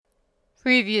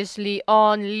Previously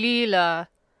on Leela,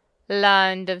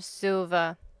 Land of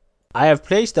Silver. I have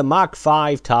placed the Mark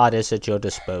V TARDIS at your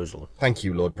disposal. Thank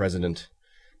you, Lord President.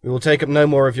 We will take up no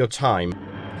more of your time.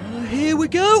 Here we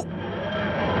go!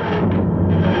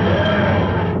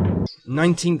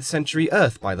 19th century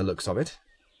Earth, by the looks of it.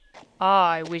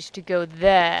 I wish to go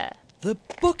there. The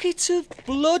Bucket of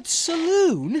Blood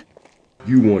Saloon?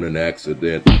 You want an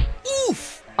accident?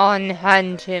 Oof!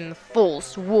 Unhand him,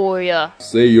 false warrior.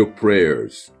 Say your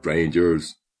prayers,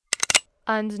 strangers.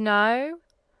 And now,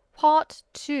 part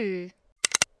 2.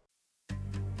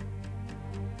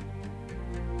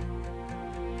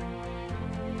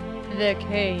 There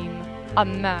came a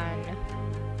man.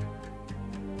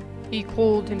 He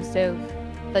called himself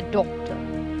the Doctor.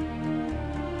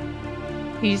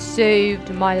 He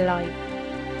saved my life,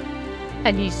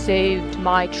 and he saved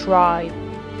my tribe.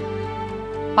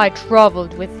 I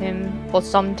traveled with him for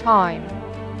some time,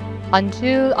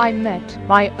 until I met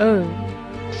my own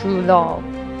true love.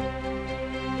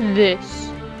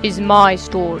 This is my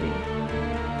story.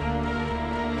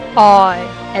 I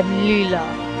am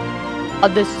Leela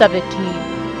of the 17.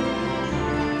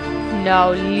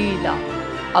 Now Leela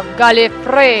of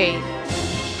Gallifrey.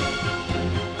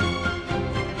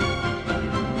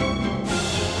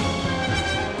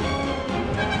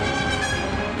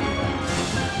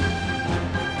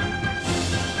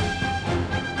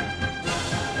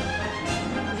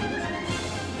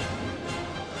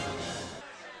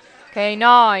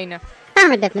 K9.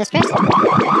 Affirmative, mistress.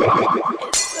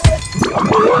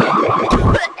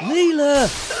 Leela!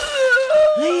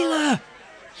 Leela!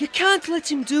 You can't let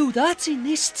him do that in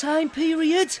this time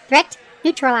period. Threat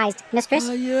neutralized, mistress.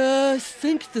 I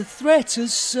think the threat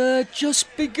has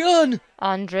just begun.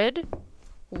 Andred,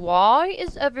 why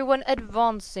is everyone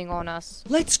advancing on us?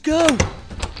 Let's go!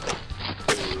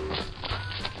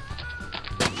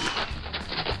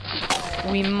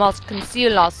 We must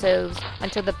conceal ourselves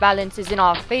until the balance is in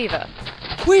our favor.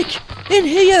 Quick! In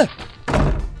here!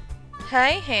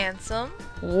 Hey, handsome.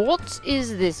 What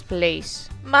is this place?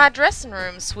 My dressing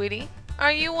room, sweetie.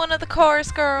 Are you one of the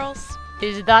chorus girls?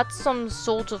 Is that some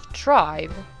sort of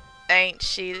tribe? Ain't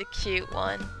she the cute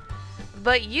one?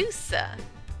 But you, sir,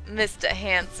 Mr.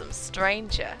 Handsome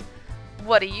Stranger,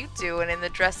 what are you doing in the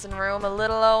dressing room of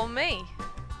little old me?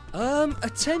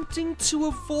 Attempting to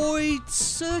avoid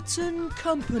certain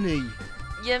company.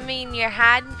 You mean you're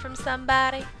hiding from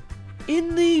somebody?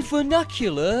 In the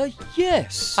vernacular,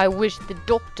 yes. I wish the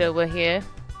Doctor were here.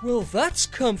 Well, that's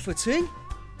comforting.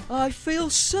 I feel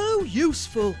so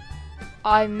useful.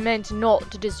 I meant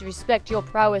not to disrespect your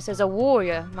prowess as a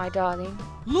warrior, my darling.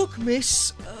 Look,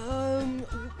 miss,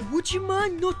 would you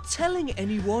mind not telling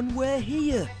anyone we're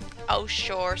here? Oh,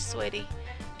 sure, sweetie.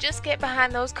 Just get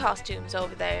behind those costumes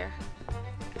over there.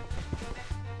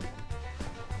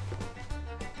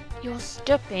 You're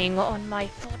stepping on my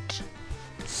foot.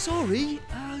 Sorry,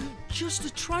 just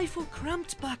a trifle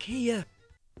cramped back here.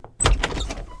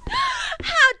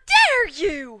 How dare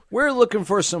you! We're looking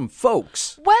for some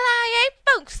folks. Well, I ain't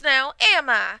folks now, am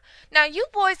I? Now you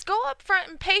boys go up front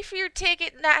and pay for your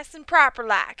ticket nice and proper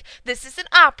like. This is an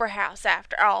opera house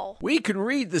after all. We can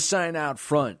read the sign out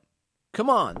front. Come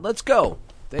on, let's go.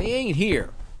 They ain't here.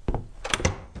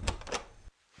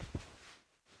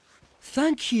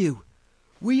 Thank you.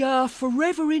 We are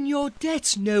forever in your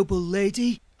debt, noble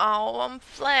lady. Oh, I'm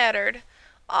flattered.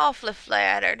 Awfully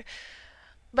flattered.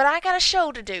 But I got a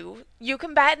show to do. You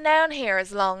can batten down here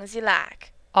as long as you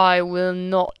like. I will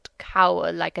not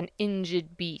cower like an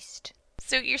injured beast.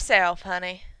 Suit yourself,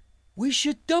 honey. We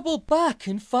should double back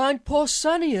and find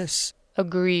Pausanias.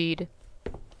 Agreed.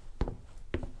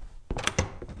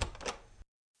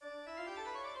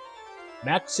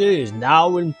 Maxa is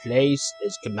now in place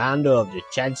as commander of the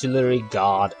Chancellery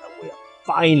Guard, and we are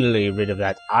finally rid of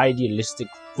that idealistic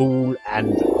fool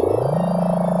Andrew.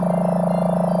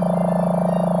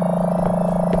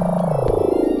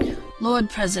 Lord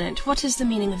President, what is the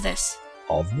meaning of this?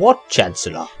 Of what,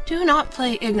 Chancellor? Do not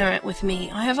play ignorant with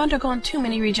me. I have undergone too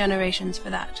many regenerations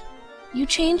for that. You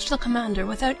changed the commander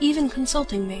without even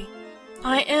consulting me.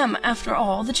 I am, after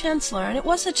all, the Chancellor, and it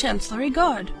was the Chancellery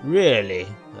Guard. Really?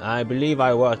 I believe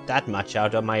I worked that much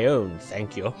out on my own,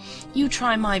 thank you. You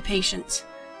try my patience.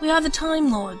 We are the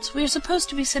Time Lords. We are supposed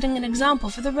to be setting an example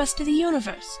for the rest of the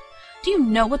universe. Do you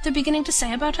know what they're beginning to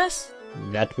say about us?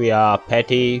 That we are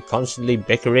petty, constantly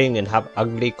bickering, and have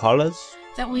ugly collars?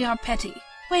 That we are petty.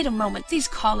 Wait a moment, these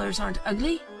collars aren't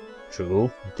ugly.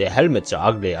 True, their helmets are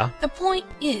uglier. The point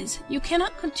is, you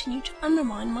cannot continue to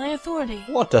undermine my authority.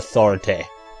 What authority?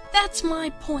 That's my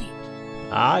point.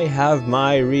 I have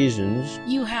my reasons.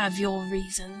 You have your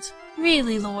reasons.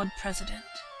 Really, Lord President.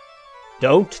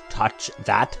 Don't touch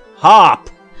that harp!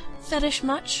 Fetish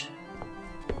much?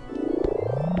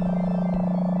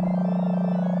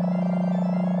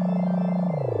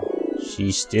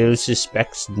 She still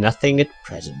suspects nothing at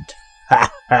present.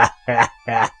 Ha ha ha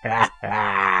ha ha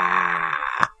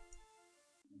ha!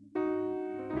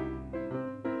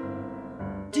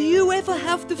 Do you ever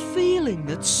have the feeling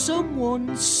that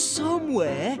someone,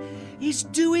 somewhere, is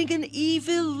doing an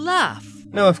evil laugh?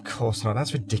 No, of course not.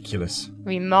 That's ridiculous.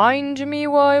 Remind me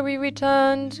why we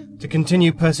returned? To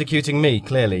continue persecuting me,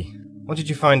 clearly. What did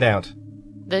you find out?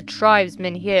 The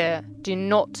tribesmen here do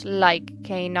not like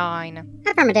K9.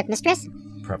 Affirmative, mistress.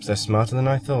 Perhaps they're smarter than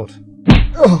I thought.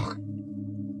 Oh!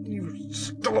 You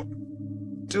stop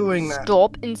doing that.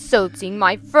 Stop insulting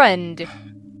my friend.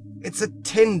 It's a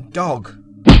tin dog.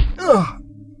 Ugh!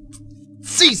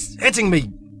 Cease hitting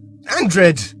me!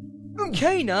 Andred!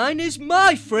 K9 is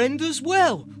my friend as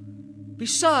well.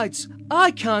 Besides,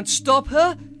 I can't stop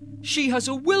her. She has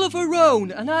a will of her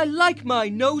own, and I like my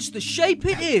nose the shape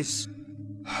it is.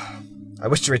 I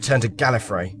wish to return to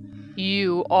Gallifrey.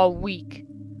 You are weak.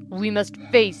 We must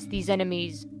face these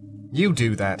enemies. You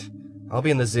do that. I'll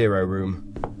be in the Zero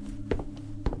Room.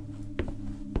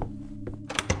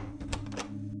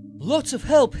 Lots of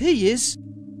help he is.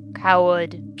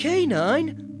 Coward.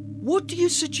 K9, what do you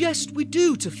suggest we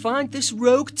do to find this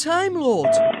rogue Time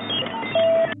Lord?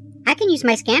 I can use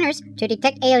my scanners to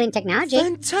detect alien technology.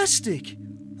 Fantastic!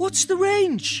 What's the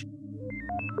range?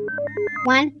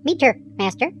 1 meter,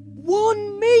 Master.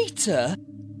 1 meter?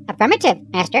 Affirmative,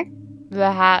 Master.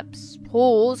 Perhaps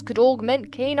Paws could augment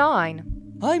K9.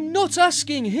 I'm not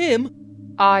asking him.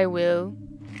 I will.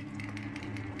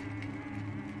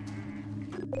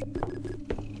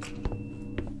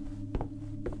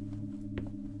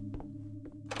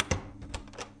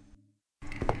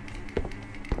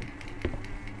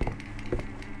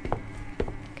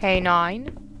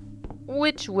 K9?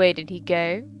 Which way did he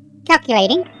go?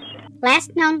 Calculating.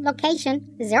 Last known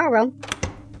location, Zero Room.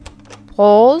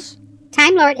 Paws?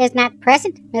 Time Lord is not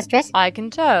present, mistress. I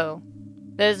can tell.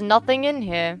 There's nothing in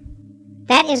here.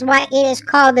 That is why it is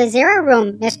called the Zero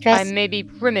Room, mistress. I may be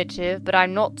primitive, but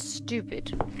I'm not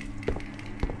stupid.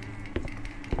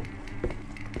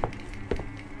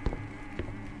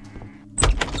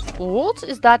 What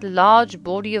is that large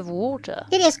body of water?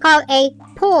 It is called a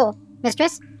pool,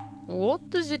 mistress. What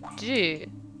does it do?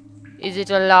 Is it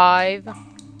alive?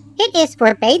 It is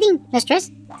for bathing, mistress.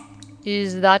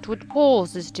 Is that what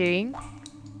Paws is doing?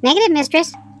 Negative,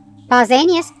 mistress.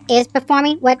 Pausanias is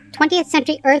performing what 20th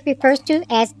century Earth refers to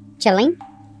as chilling.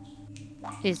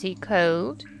 Is he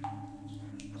cold?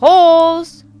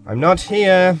 Paws! I'm not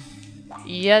here.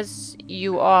 Yes,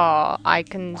 you are. I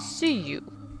can see you.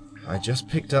 I just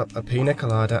picked up a pina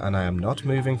colada and I am not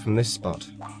moving from this spot.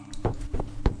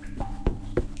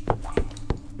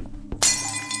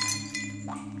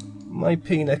 My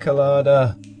pina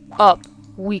colada. Up,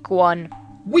 weak one.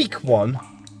 Weak one?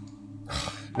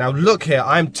 Now look here,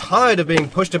 I'm tired of being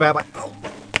pushed about by... Oh,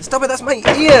 stop it, that's my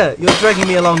ear! You're dragging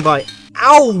me along by...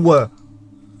 Ow!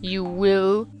 You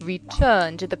will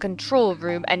return to the control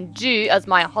room and do as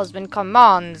my husband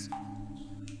commands.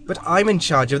 But I'm in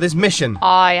charge of this mission.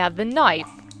 I have the knife.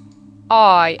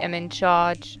 I am in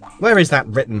charge. Where is that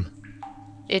written?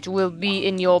 It will be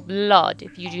in your blood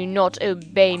if you do not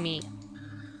obey me.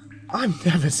 I'm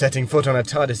never setting foot on a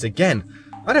TARDIS again.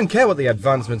 I don't care what the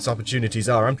advancements opportunities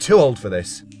are. I'm too old for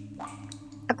this.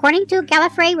 According to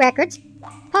Gallifrey records,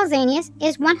 Pausanias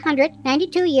is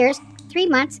 192 years, 3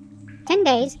 months, 10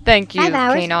 days, Thank you, 5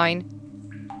 hours. K9.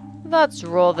 That's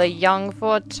rather young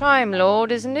for a Time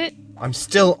Lord, isn't it? I'm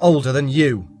still older than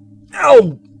you.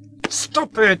 Ow!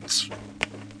 Stop it!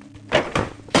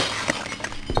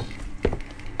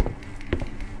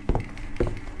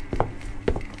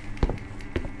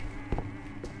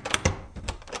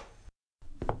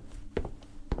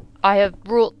 I have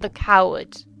brought the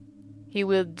coward. He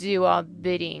will do our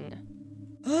bidding.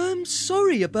 I'm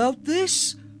sorry about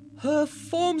this. Her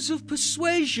forms of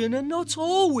persuasion are not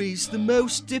always the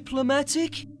most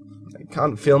diplomatic. I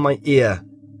can't feel my ear.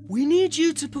 We need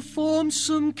you to perform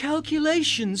some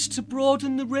calculations to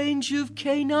broaden the range of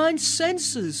K9's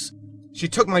sensors. She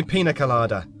took my pina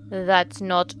colada. That's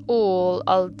not all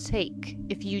I'll take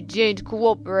if you don't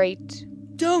cooperate.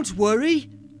 Don't worry.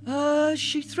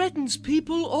 She threatens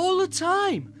people all the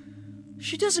time.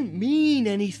 She doesn't mean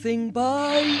anything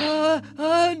by...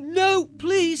 No,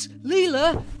 please,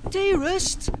 Leela,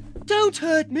 dearest, don't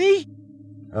hurt me.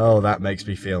 Oh, that makes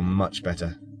me feel much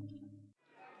better.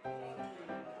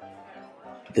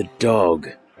 The dog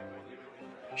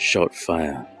shot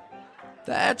fire.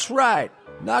 That's right.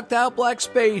 Knocked out Black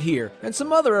Spade here, and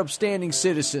some other upstanding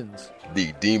citizens.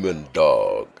 The demon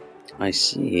dog. I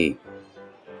see.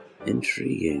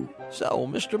 Intriguing. So,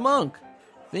 Mr. Monk,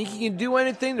 think you can do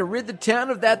anything to rid the town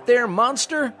of that there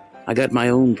monster? I got my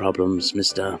own problems,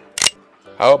 mister.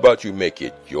 How about you make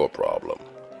it your problem?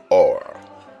 Or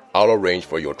I'll arrange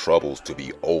for your troubles to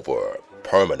be over,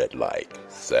 permanent-like,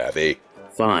 savvy?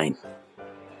 Fine.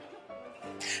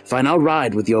 Fine, I'll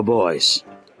ride with your boys.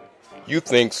 You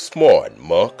think smart,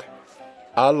 Monk.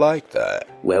 I like that.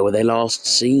 Where were they last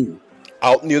seen?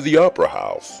 Out near the opera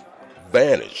house.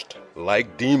 Vanished,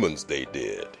 like demons they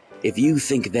did. If you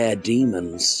think they're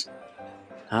demons,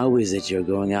 how is it you're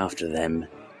going after them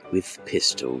with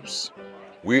pistols?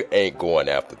 We ain't going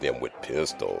after them with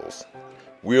pistols.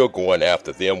 We're going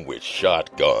after them with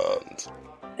shotguns.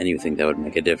 And you think that would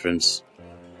make a difference?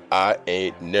 I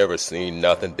ain't never seen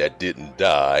nothing that didn't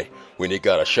die when he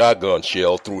got a shotgun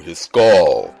shell through his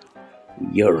skull.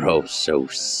 You're oh so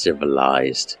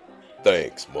civilized.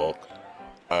 Thanks, Monk.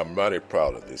 I'm mighty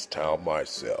proud of this town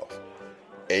myself.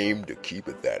 Aim to keep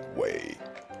it that way.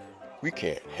 We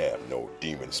can't have no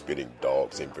demon-spitting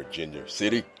dogs in Virginia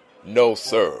City. No,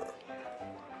 sir.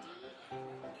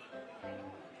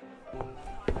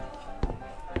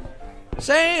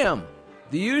 Sam!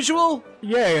 The usual?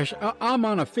 Yes, I'm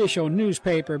on official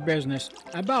newspaper business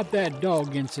about that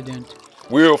dog incident.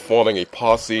 We're forming a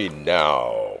posse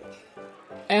now.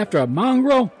 After a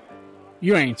mongrel?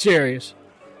 You ain't serious.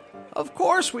 Of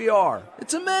course we are.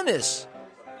 It's a menace.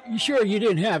 You sure you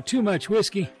didn't have too much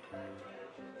whiskey?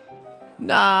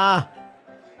 Nah.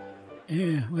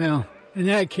 Yeah, well, in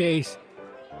that case,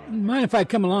 mind if I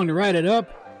come along to write it up?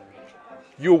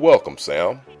 You're welcome,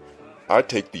 Sam. I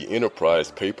take the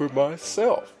Enterprise paper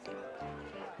myself.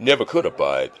 Never could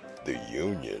abide the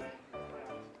Union.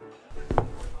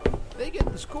 They get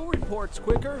the school reports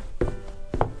quicker.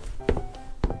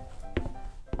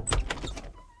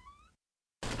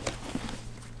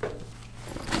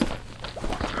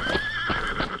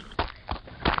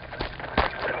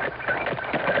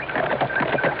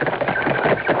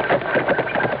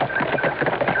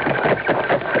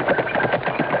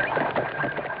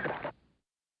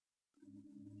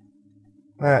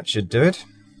 That should do it.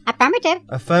 Affirmative.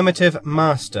 Affirmative,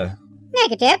 master.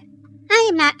 Negative. I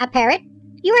am not a parrot.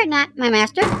 You are not my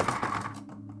master.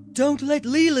 Don't let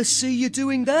Leela see you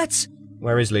doing that.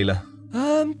 Where is Leela?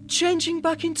 Changing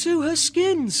back into her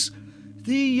skins.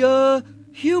 The,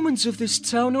 humans of this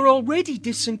town are already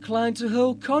disinclined to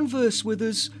hold converse with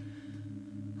us.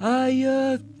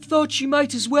 I, thought you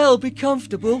might as well be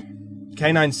comfortable.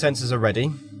 Canine sensors are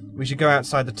ready. We should go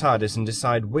outside the TARDIS and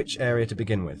decide which area to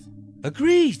begin with.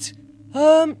 Agreed.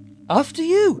 After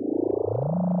you.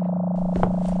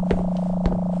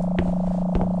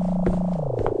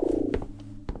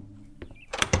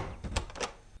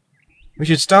 We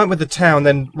should start with the town,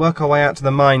 then work our way out to the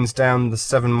mines down the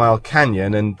 7 Mile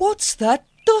Canyon and... What's that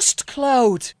dust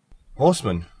cloud?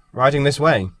 Horsemen, riding this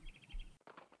way.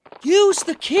 Use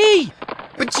the key!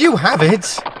 But you have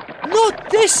it!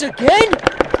 Not this again!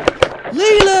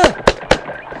 Leela!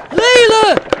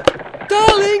 Leela!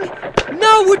 Darling,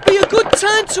 now would be a good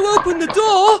time to open the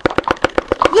door!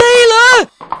 Leela!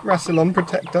 Rassilon,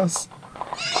 protect us.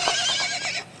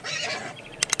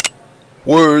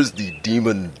 Where's the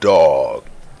demon dog?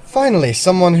 Finally,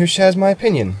 someone who shares my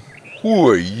opinion. Who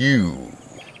are you?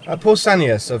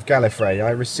 Pausanias of Gallifrey. I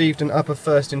received an upper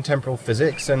first in temporal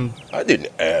physics and... I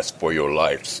didn't ask for your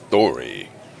life story.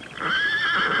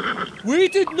 We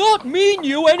did not mean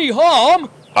you any harm!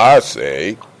 I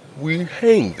say, we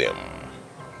hang them.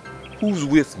 Who's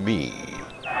with me?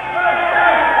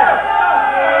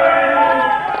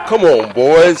 Come on,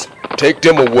 boys. Take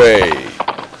them away.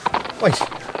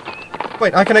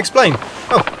 Wait, I can explain.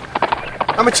 Oh,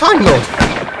 I'm a Time Lord.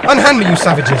 Unhand me, you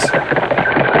savages.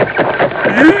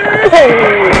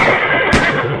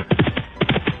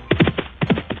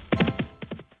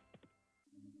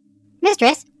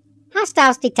 Mistress,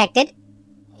 hostiles detected.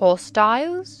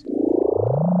 Hostiles?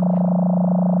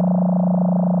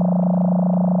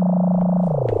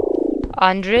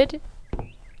 Andred?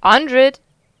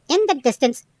 In the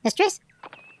distance, mistress.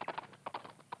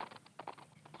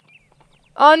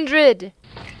 Andred!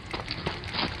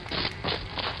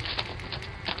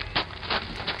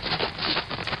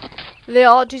 They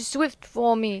are too swift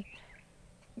for me.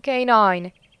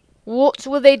 K9, what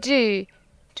will they do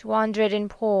to Andred and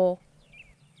Paul?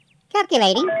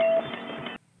 Calculating.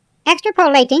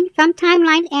 Extrapolating from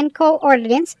timeline and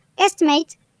coordinates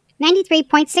estimates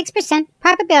 93.6%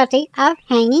 probability of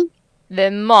hanging.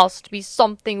 There must be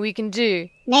something we can do.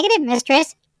 Negative,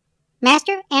 mistress.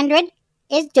 Master Andred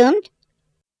is doomed.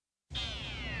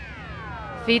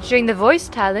 featuring the voice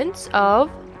talents of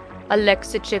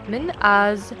Alexa Chipman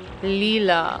as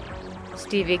Leela,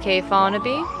 Stevie K.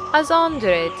 Farnaby as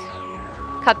Andred,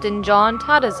 Captain John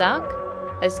Tadazak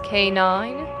as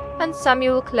K9, and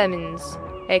Samuel Clemens,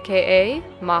 aka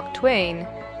Mark Twain,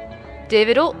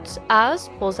 David Alt as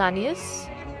Pausanias,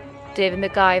 David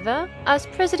MacGyver as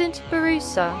President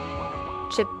Barusa,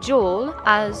 Chip Jewell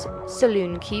as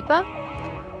Saloon Keeper,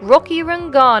 Rocky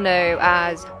Rangano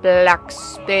as Black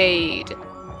Spade,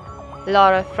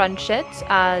 Lara Franchette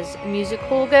as Music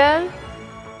Hall Girl,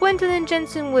 Gwendolyn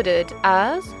Jensen Woodard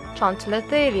as Chancellor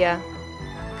Thalia,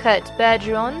 Kurt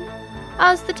Bergeron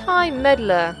as the Time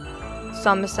Meddler.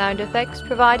 Some sound effects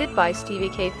provided by Stevie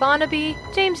K. Farnaby,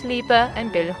 James Leaper,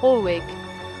 and Bill Holwig.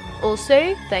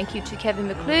 Also, thank you to Kevin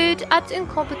McLeod at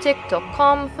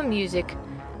Incompetech.com for music.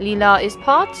 Leela is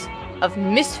part of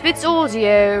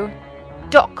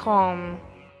MisfitsAudio.com.